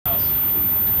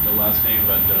last name,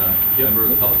 but member of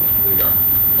the public. There you are.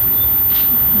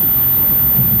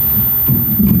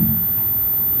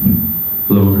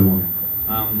 Hello everyone.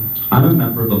 I'm a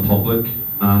member of the public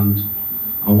and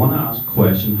I want to ask a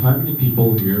question. How many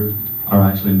people here are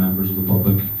actually members of the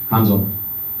public? Hands up.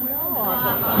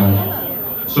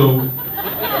 So,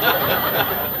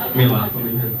 me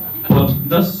laughing here. But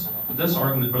this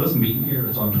meeting here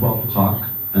is on 12 o'clock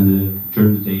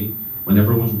during the day when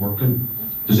everyone's working.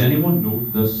 Does anyone know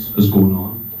this is going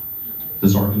on?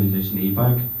 This organisation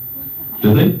ABAG?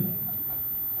 Do they?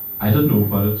 I didn't know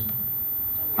about it.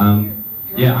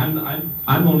 Yeah,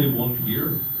 I'm only one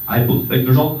here.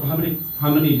 There's how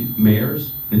many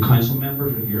mayors and council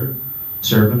members are here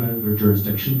serving out of their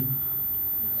jurisdiction?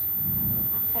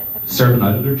 Serving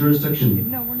out of their jurisdiction?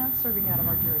 No, we're not serving out of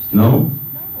our jurisdiction. No?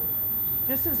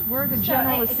 We're the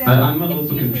General Assembly. I'm a little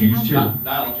bit confused here.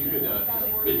 Niall, if you could We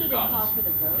make need your to call comments. for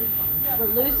the vote. We're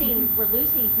losing people.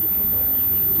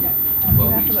 Well,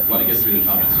 we want to get through the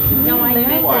comments. So. No, I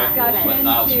know. Quiet. Let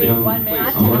Niall speak. Not to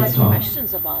ask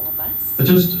questions of all of us. I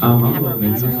just, I'm a little new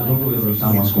here. I don't really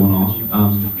understand what's going on.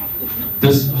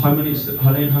 How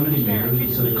many mayors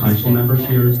and city council members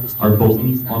here are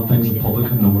voting on things the public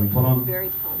have no input on? Very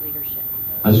poor leadership.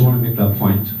 I just want to make that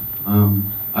point.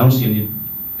 I don't see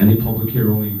any public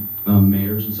here, only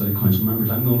mayors and city council members.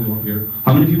 I'm the only one here.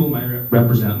 How many people am I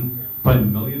representing? Probably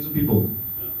millions of people.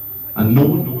 And no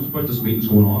one knows about this meeting's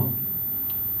going on.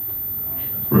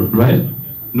 Right?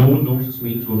 No one knows this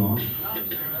meeting's going on.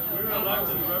 We're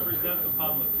elected to represent the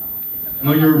public.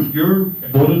 No, you're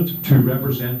voted to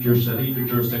represent your city, your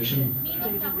jurisdiction.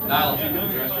 Niall, if you could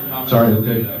address your comments. Sorry, to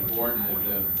okay. the board, and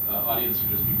if the audience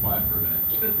would just be quiet for a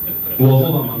minute. Well,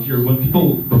 hold on, I'm here. When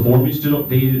people before me stood up,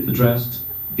 they addressed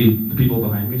the people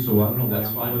behind me, so I don't know why.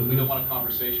 That's fine. We don't want a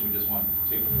conversation. We just want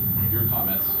to take your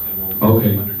comments, and we'll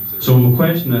take them under consideration. So my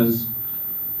question is,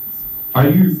 are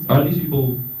these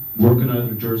people working out of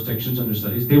their jurisdictions and their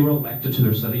cities? They were elected to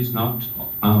their cities, not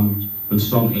with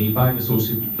some ABAG,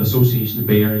 Association of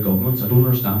Bay Area Governments. I don't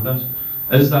understand that.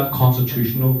 Is that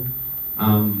constitutional?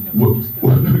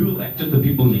 Who elected the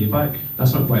people in ABAG?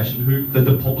 That's my question. Did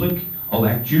the public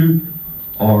elect you,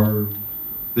 or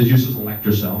did you just elect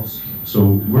yourselves?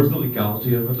 So where's the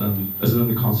legality of it, and is it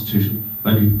in the Constitution?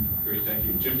 Thank you. Great, thank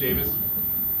you. Jim Davis.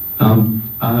 I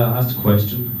asked a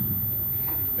question.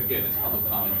 Again, it's public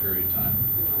comment period time.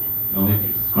 No? Thank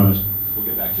you. All right. We'll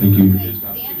get back to Thank it. you. It is The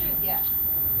answer constitutional. is yes.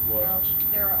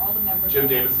 There are all the members. Jim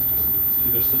Davis.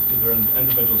 They're an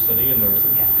individual city and they're,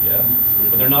 Yes. yeah.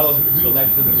 But they're not, who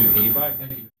elected them to ABAG?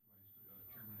 Thank you.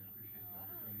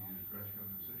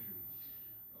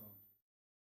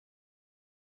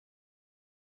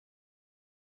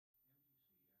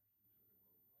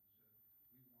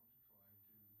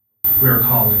 We are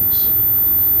colleagues.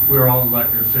 We are all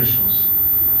elected officials.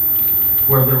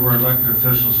 Whether we're elected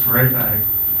officials for ABAG,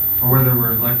 or whether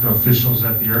we're elected officials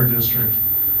at the Air District,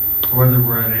 or whether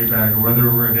we're at ABAG, or whether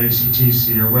we're at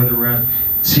ACTC, or whether we're at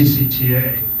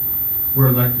CCTA, we're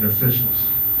elected officials.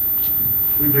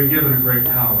 We've been given a great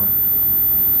power,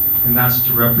 and that's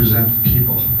to represent the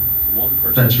people One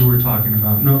person. that you were talking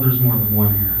about. No, there's more than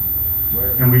one here.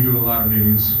 Where? And we do a lot of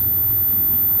meetings.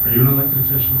 Are you an elected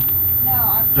official?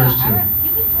 No, There's two.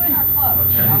 you can join our club.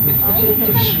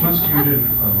 Okay. She must do it in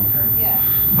the club, okay? Yeah.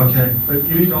 Okay, but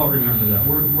you need to all remember that.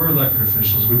 We're elected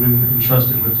officials. We've been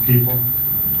entrusted with the people.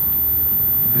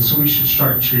 And so we should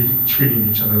start treating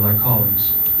each other like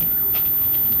colleagues.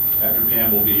 After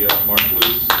Pam will be Mark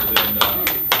Luce, and then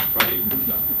Freddie.